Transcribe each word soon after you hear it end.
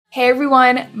Hey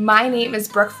everyone, my name is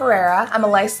Brooke Ferreira. I'm a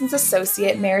licensed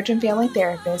associate marriage and family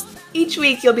therapist. Each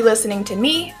week you'll be listening to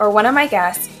me or one of my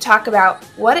guests talk about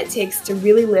what it takes to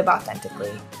really live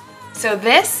authentically. So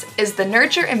this is the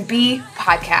Nurture and Be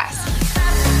podcast.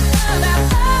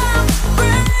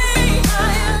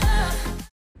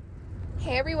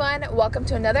 Hey everyone, welcome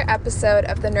to another episode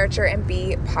of the Nurture and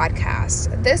Be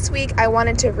podcast. This week I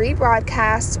wanted to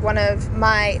rebroadcast one of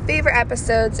my favorite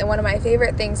episodes and one of my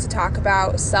favorite things to talk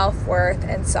about, self-worth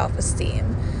and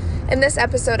self-esteem. In this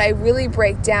episode I really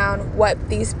break down what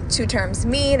these two terms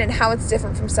mean and how it's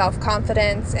different from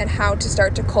self-confidence and how to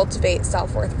start to cultivate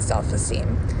self-worth and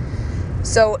self-esteem.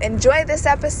 So enjoy this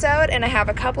episode, and I have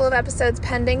a couple of episodes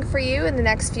pending for you in the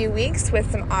next few weeks with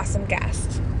some awesome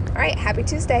guests. All right, happy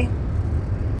Tuesday.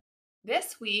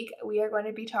 This week, we are going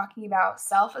to be talking about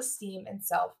self-esteem and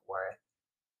self-worth.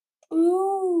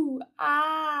 Ooh,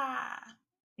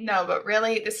 No, but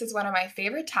really, this is one of my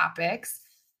favorite topics.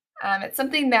 It's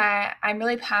something that I'm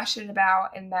really passionate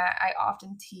about and that I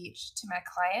often teach to my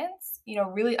clients,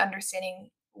 really understanding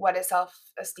what does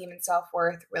self-esteem and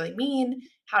self-worth really mean?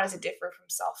 How does it differ from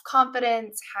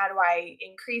self-confidence? How do I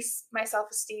increase my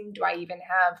self-esteem? Do I even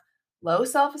have low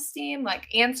self-esteem?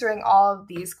 Answering all of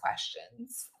these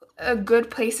questions. A good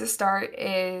place to start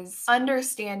is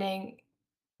understanding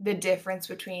the difference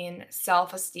between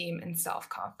self-esteem and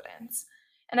self-confidence.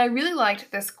 And I really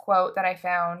liked this quote that I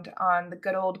found on the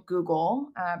good old Google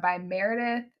by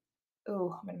Meredith, I'm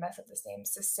going to mess up this name,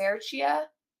 Cicercia.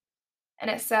 And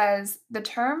it says, the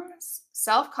terms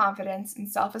self-confidence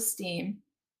and self-esteem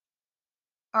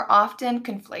are often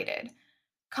conflated.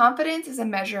 Confidence is a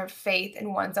measure of faith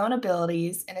in one's own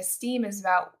abilities, and esteem is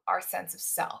about our sense of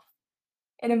self.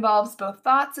 It involves both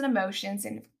thoughts and emotions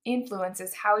and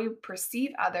influences how we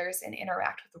perceive others and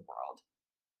interact with the world.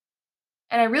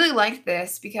 And I really liked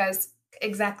this because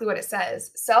exactly what it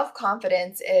says.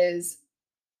 Self-confidence is,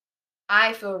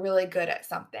 I feel really good at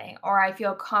something, or I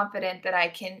feel confident that I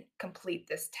can complete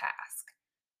this task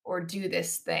or do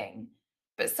this thing.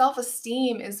 But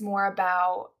self-esteem is more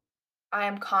about, I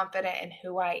am confident in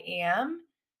who I am.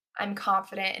 I'm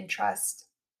confident and trust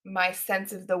my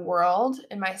sense of the world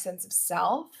and my sense of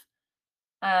self.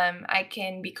 I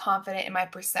can be confident in my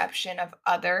perception of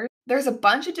others. There's a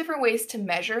bunch of different ways to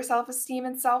measure self-esteem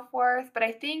and self-worth, but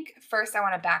I think first I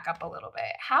want to back up a little bit.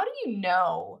 How do you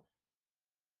know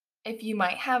if you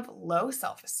might have low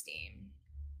self-esteem?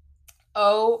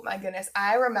 Oh my goodness.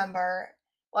 I remember,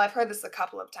 I've heard this a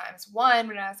couple of times. One,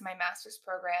 when I was in my master's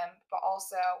program, but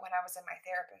also when I was in my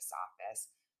therapist's office.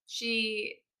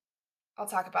 I'll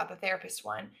talk about the therapist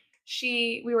one.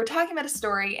 We were talking about a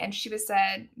story and she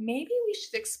said, maybe we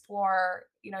should explore,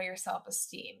 your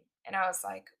self-esteem. And I was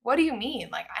like, what do you mean?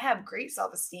 I have great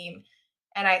self-esteem.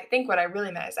 And I think what I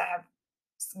really meant is I have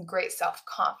some great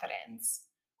self-confidence.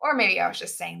 Or maybe I was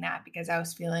just saying that because I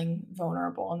was feeling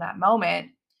vulnerable in that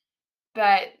moment.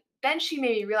 But then she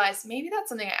made me realize maybe that's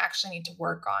something I actually need to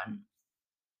work on.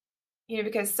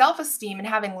 Because self-esteem and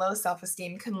having low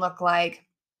self-esteem can look like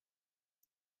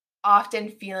often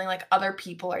feeling like other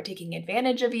people are taking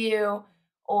advantage of you,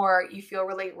 or you feel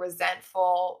really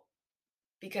resentful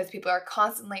because people are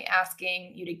constantly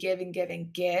asking you to give and give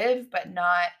and give, but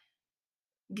not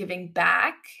giving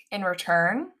back in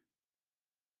return.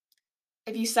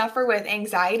 If you suffer with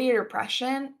anxiety or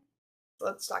depression,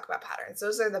 let's talk about patterns.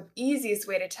 Those are the easiest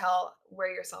way to tell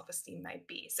where your self-esteem might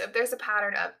be. So if there's a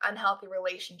pattern of unhealthy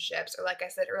relationships, or like I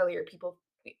said earlier,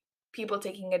 people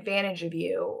taking advantage of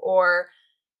you, or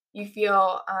you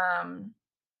feel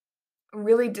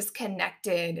really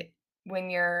disconnected when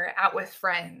you're out with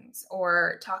friends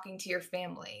or talking to your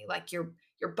family, like your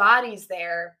body's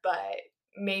there, but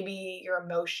maybe your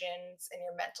emotions and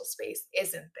your mental space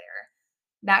isn't there.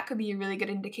 That could be a really good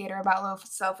indicator about low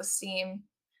self-esteem.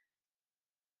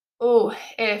 Oh,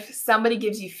 if somebody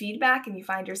gives you feedback and you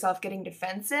find yourself getting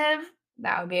defensive,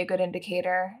 that would be a good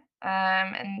indicator.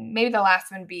 And maybe the last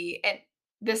one would be, and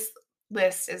this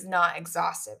list is not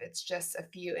exhaustive, it's just a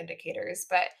few indicators,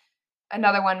 but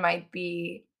another one might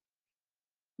be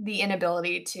the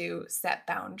inability to set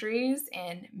boundaries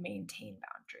and maintain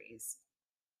boundaries.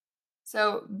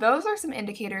 So those are some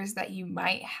indicators that you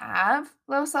might have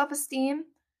low self-esteem.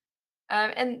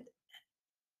 And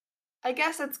I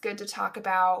guess it's good to talk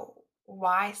about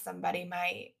why somebody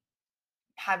might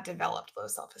have developed low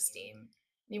self-esteem.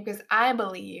 Because I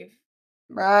believe,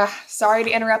 sorry to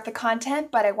interrupt the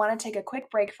content, but I want to take a quick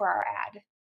break for our ad.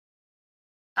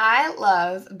 I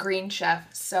love Green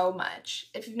Chef so much.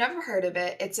 If you've never heard of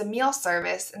it, it's a meal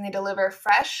service and they deliver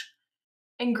fresh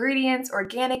ingredients,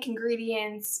 organic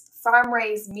ingredients,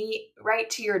 farm-raised meat right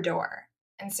to your door.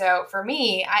 And so for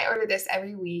me, I order this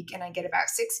every week and I get about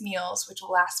 6 meals, which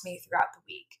will last me throughout the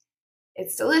week.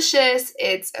 It's delicious.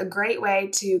 It's a great way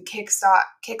to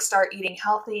kickstart eating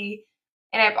healthy.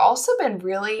 And I've also been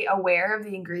really aware of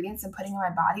the ingredients I'm putting in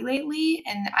my body lately,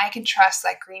 and I can trust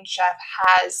that Green Chef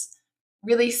has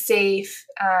really safe,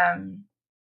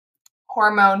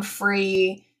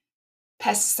 hormone-free,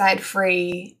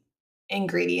 pesticide-free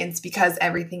ingredients because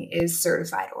everything is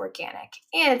certified organic.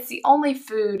 And it's the only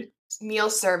food meal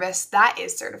service that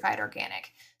is certified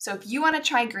organic. So if you want to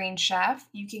try Green Chef,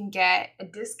 you can get a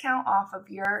discount off of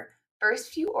your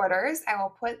first few orders. I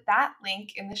will put that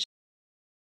link in the show.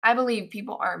 I believe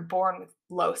people aren't born with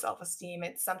low self-esteem.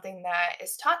 It's something that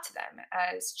is taught to them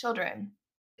as children.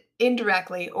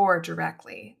 Indirectly or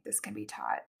directly, this can be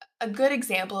taught. A good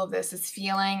example of this is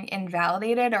feeling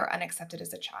invalidated or unaccepted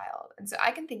as a child. And so I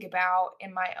can think about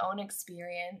in my own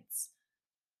experience,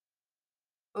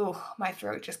 oh, my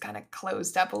throat just kind of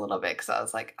closed up a little bit because I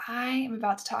was like, I am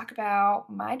about to talk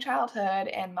about my childhood,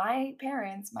 and my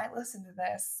parents might listen to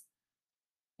this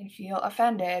and feel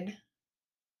offended.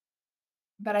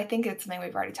 But I think it's something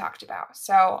we've already talked about.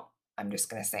 So I'm just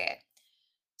going to say it.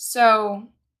 So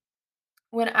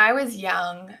when I was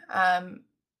young,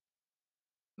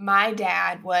 my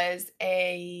dad was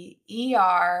a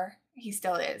ER, he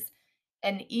still is,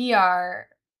 an ER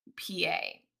PA.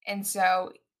 And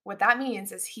so what that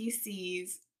means is he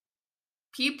sees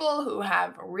people who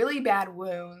have really bad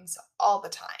wounds all the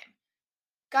time.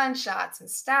 Gunshots and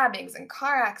stabbings and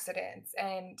car accidents.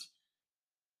 And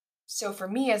so for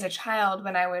me as a child,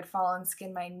 when I would fall and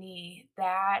skin my knee,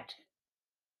 that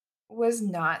was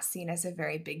not seen as a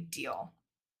very big deal.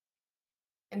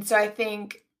 And so I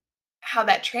think how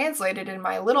that translated in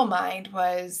my little mind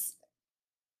was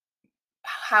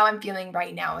how I'm feeling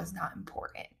right now is not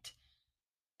important.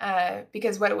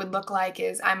 Because what it would look like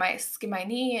is I might skin my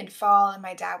knee and fall, and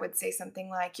my dad would say something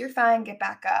like, "You're fine, get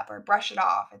back up," or "Brush it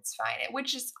off, it's fine."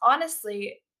 Which is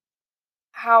honestly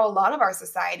how a lot of our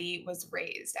society was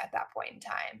raised at that point in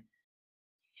time.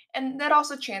 And that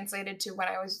also translated to when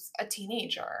I was a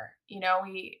teenager.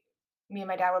 Me and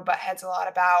my dad would butt heads a lot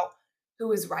about who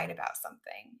was right about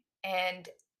something. And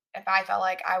if I felt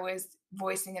like I was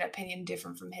voicing an opinion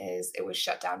different from his, it was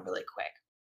shut down really quick.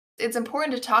 It's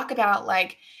important to talk about,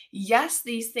 like, yes,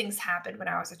 these things happened when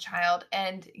I was a child,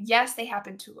 and yes, they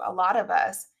happened to a lot of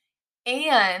us.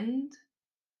 And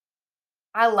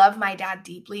I love my dad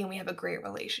deeply and we have a great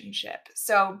relationship.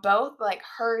 So both like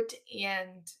hurt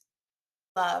and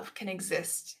love can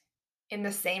exist in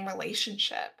the same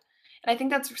relationship. And I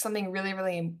think that's something really,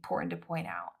 really important to point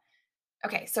out.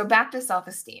 Okay, so back to self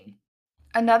esteem.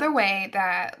 Another way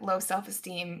that low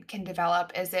self-esteem can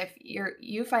develop is if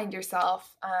you find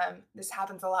yourself, this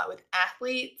happens a lot with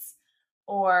athletes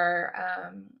or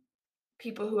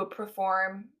people who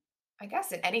perform, I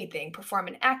guess, in anything, perform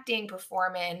in acting,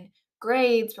 perform in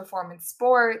grades, perform in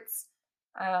sports,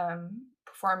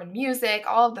 perform in music,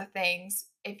 all of the things.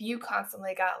 If you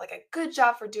constantly got like a good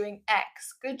job for doing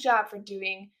X, good job for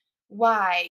doing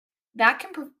Y, that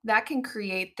can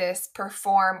create this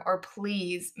perform or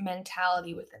please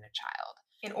mentality within a child.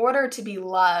 In order to be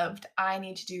loved, I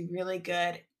need to do really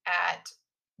good at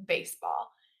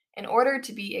baseball. In order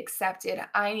to be accepted,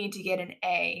 I need to get an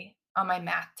A on my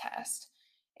math test.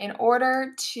 In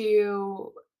order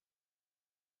to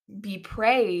be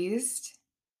praised,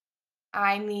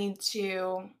 I need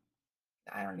to,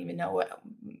 I don't even know what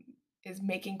is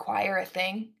making choir a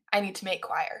thing. I need to make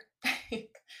choir.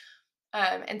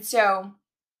 And so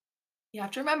you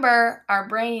have to remember our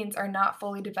brains are not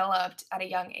fully developed at a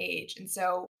young age. And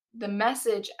so the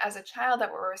message as a child that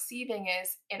we're receiving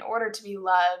is in order to be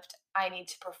loved, I need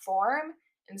to perform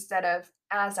instead of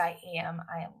as I am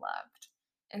loved.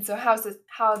 And so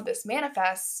how this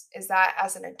manifests is that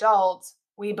as an adult,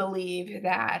 we believe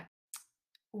that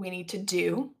we need to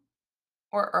do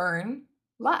or earn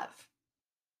love,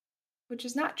 which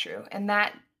is not true. And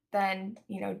that then,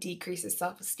 decreases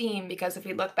self-esteem because if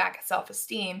we look back at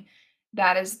self-esteem,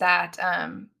 that is that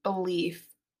belief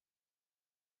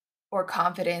or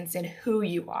confidence in who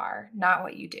you are, not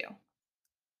what you do.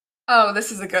 Oh,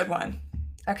 this is a good one.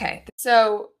 Okay.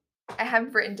 So I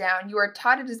have written down, you are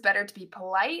taught it is better to be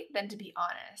polite than to be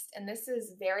honest. And this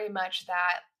is very much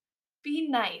that be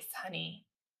nice, honey,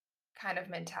 kind of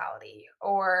mentality,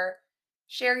 or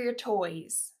share your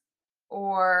toys,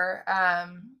 or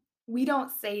we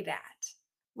don't say that.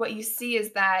 What you see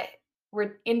is that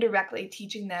we're indirectly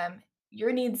teaching them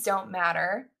your needs don't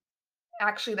matter.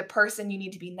 Actually, the person you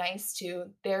need to be nice to,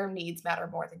 their needs matter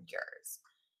more than yours.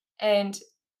 And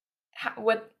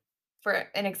what, for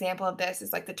an example of this,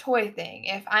 is like the toy thing.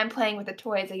 If I'm playing with a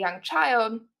toy as a young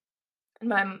child,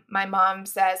 My mom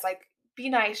says, like, "Be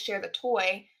nice, share the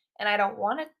toy," and I don't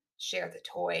wanna share the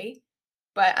toy,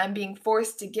 but I'm being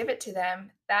forced to give it to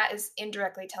them. That is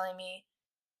indirectly telling me,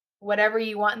 "Whatever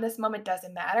you want in this moment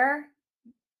doesn't matter,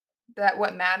 that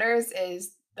what matters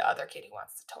is the other kid who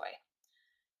wants the toy."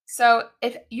 So,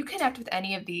 if you connect with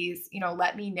any of these,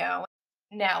 let me know.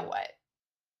 Now what?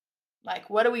 Like,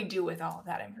 what do we do with all of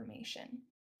that information?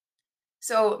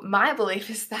 So, my belief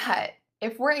is that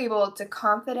if we're able to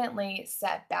confidently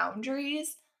set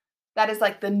boundaries, that is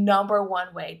like the number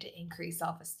one way to increase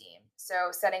self esteem.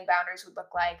 So, setting boundaries would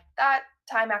look like that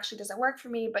time actually doesn't work for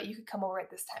me, but you could come over at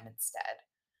this time instead.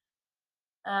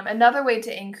 Another way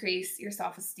to increase your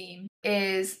self esteem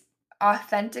is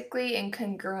authentically and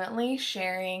congruently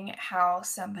sharing how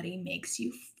somebody makes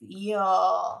you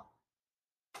feel.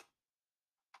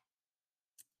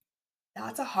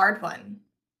 That's a hard one.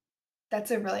 That's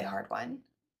a really hard one.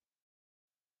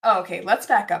 Oh, okay, let's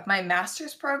back up. My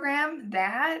master's program,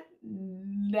 that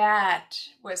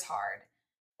was hard.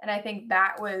 And I think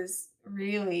that was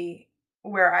really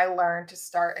where I learned to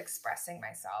start expressing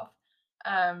myself.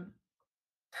 Um,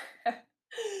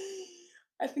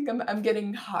 I think I'm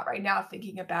getting hot right now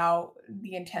thinking about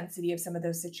the intensity of some of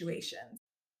those situations.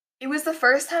 It was the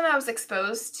first time I was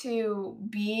exposed to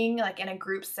being, like, in a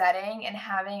group setting and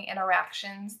having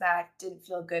interactions that didn't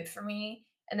feel good for me,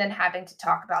 and then having to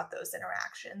talk about those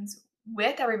interactions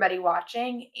with everybody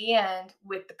watching and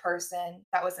with the person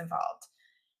that was involved.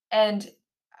 And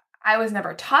I was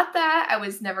never taught that, I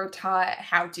was never taught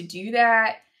how to do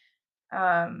that,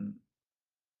 um,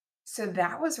 so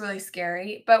that was really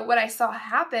scary, but what I saw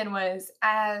happen was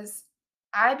as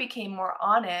I became more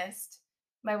honest,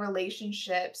 my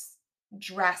relationships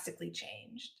drastically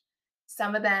changed.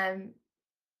 Some of them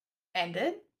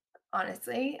ended,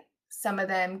 honestly. Some of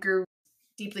them grew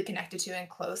deeply connected to and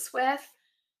close with.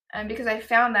 Because I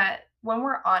found that when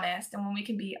we're honest and when we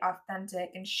can be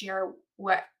authentic and share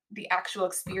what the actual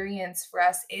experience for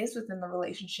us is within the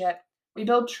relationship, we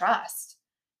build trust.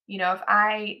 If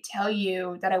I tell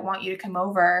you that I want you to come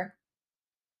over,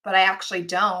 but I actually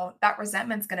don't, that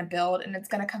resentment's going to build and it's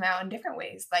going to come out in different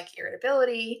ways, like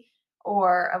irritability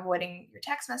or avoiding your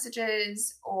text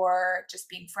messages or just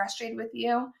being frustrated with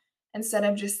you instead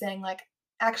of just saying, like,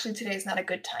 actually, today's not a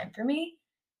good time for me.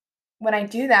 When I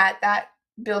do that, that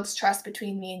builds trust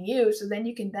between me and you. So then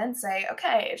you can then say,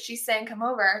 okay, if she's saying come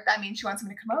over, that means she wants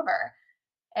me to come over.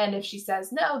 And if she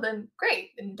says no, then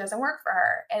great, then it doesn't work for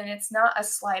her. And it's not a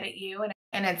slight at you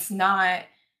and it's not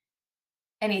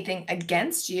anything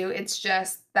against you. It's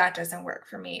just that doesn't work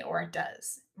for me or it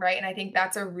does. Right. And I think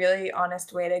that's a really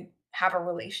honest way to have a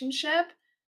relationship.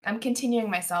 I'm continuing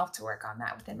myself to work on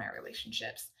that within my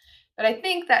relationships. But I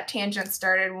think that tangent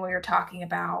started when we were talking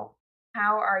about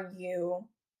how are you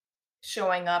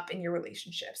showing up in your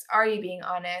relationships? Are you being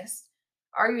honest?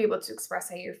 Are you able to express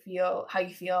how you feel?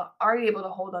 Are you able to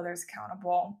hold others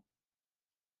accountable?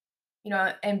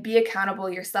 And be accountable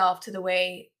yourself to the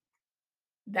way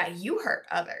that you hurt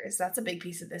others. That's a big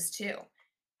piece of this too.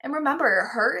 And remember,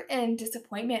 hurt and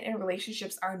disappointment in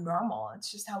relationships are normal.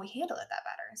 It's just how we handle it that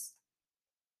matters.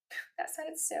 That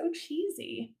sounded so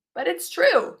cheesy, but it's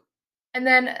true. And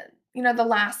then, the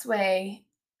last way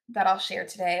that I'll share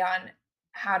today on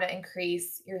how to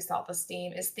increase your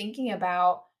self-esteem is thinking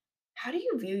about how do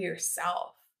you view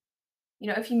yourself?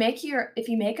 If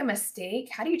you make a mistake,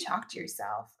 how do you talk to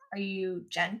yourself? Are you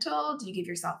gentle? Do you give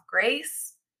yourself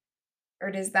grace? Or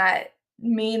does that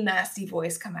mean nasty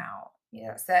voice come out?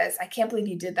 It says, "I can't believe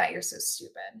you did that. You're so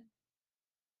stupid."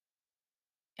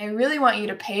 I really want you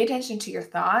to pay attention to your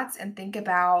thoughts and think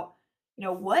about,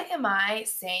 what am I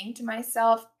saying to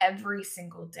myself every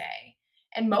single day?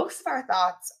 And most of our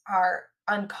thoughts are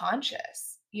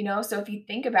unconscious, So if you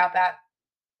think about that,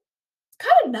 it's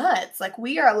kind of nuts. Like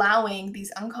we are allowing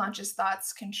these unconscious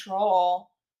thoughts control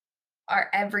our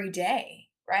everyday,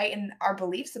 right? And our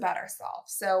beliefs about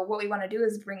ourselves. So what we want to do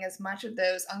is bring as much of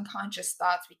those unconscious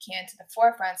thoughts we can to the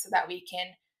forefront so that we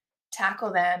can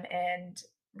tackle them and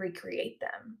recreate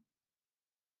them.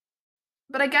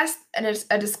 But I guess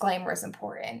a disclaimer is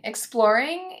important.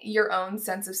 Exploring your own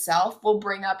sense of self will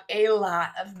bring up a lot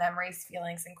of memories,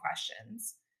 feelings, and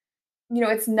questions.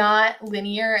 It's not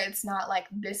linear. It's not like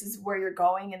this is where you're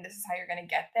going and this is how you're going to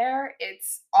get there.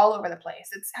 It's all over the place.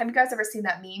 Have you guys ever seen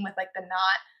that meme with like the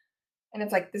knot and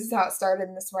it's like this is how it started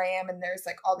and this is where I am and there's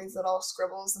like all these little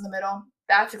scribbles in the middle?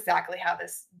 That's exactly how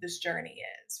this journey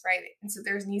is, right? And so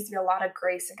there needs to be a lot of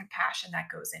grace and compassion that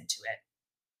goes into it.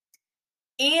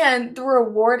 And the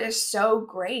reward is so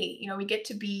great. We get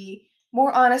to be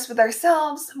more honest with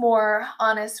ourselves, more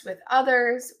honest with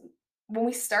others. When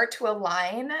we start to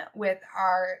align with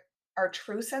our our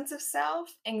true sense of self,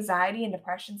 anxiety and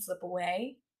depression slip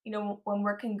away. When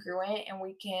we're congruent and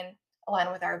we can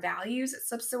align with our values, it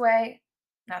slips away.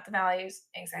 Not the values,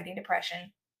 anxiety and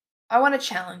depression. I want to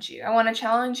challenge you. I want to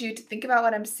challenge you to think about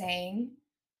what I'm saying,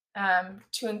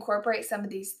 to incorporate some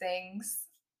of these things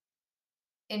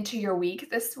into your week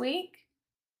this week.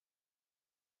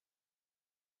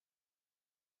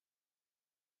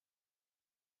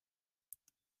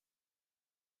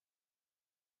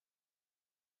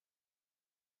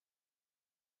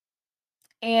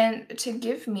 And to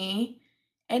give me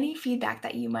any feedback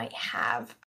that you might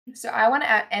have. So, I want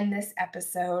to end this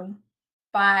episode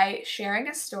by sharing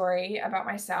a story about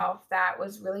myself that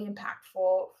was really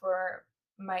impactful for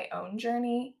my own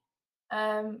journey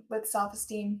with self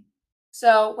esteem.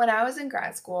 So, when I was in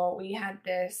grad school, we had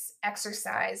this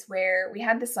exercise where we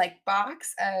had this like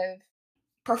box of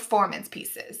performance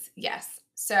pieces. Yes.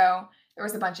 So, there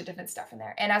was a bunch of different stuff in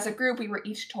there. And as a group, we were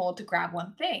each told to grab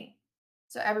one thing.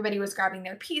 So everybody was grabbing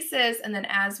their pieces, and then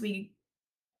as we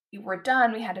were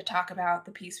done, we had to talk about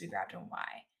the piece we grabbed and why.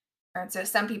 And so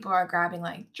some people are grabbing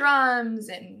like drums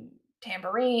and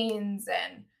tambourines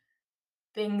and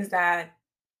things that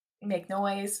make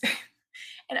noise.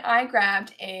 And I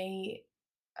grabbed a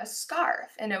scarf,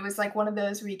 and it was like one of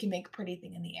those where you can make a pretty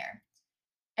thing in the air.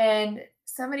 And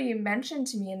somebody mentioned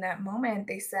to me in that moment,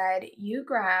 they said, "You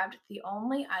grabbed the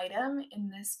only item in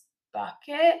this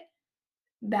bucket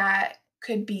that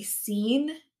could be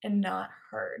seen and not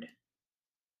heard."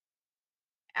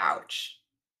 Ouch.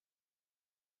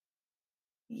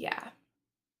 Yeah.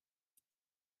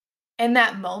 In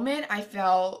that moment, I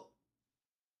felt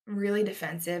really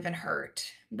defensive and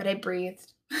hurt, but I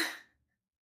breathed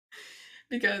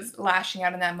because lashing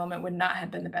out in that moment would not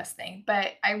have been the best thing.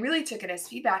 But I really took it as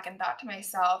feedback and thought to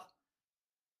myself,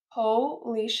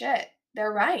 holy shit,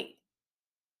 they're right.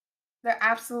 They're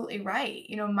absolutely right.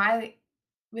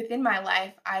 Within my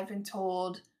life, I've been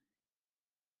told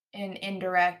in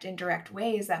indirect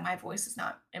ways that my voice is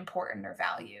not important or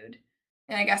valued.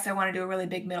 And I guess I want to do a really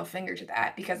big middle finger to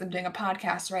that because I'm doing a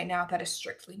podcast right now that is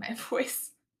strictly my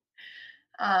voice.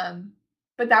 Um,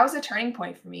 but that was a turning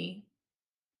point for me,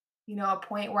 a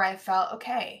point where I felt,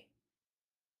 okay,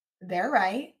 they're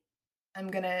right. I'm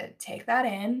going to take that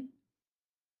in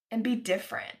and be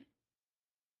different,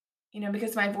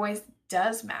 because my voice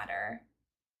does matter.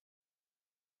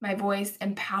 My voice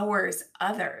empowers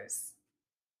others.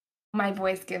 My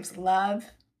voice gives love.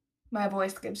 My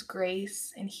voice gives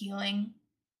grace and healing.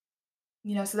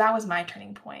 So that was my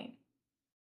turning point.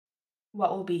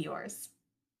 What will be yours?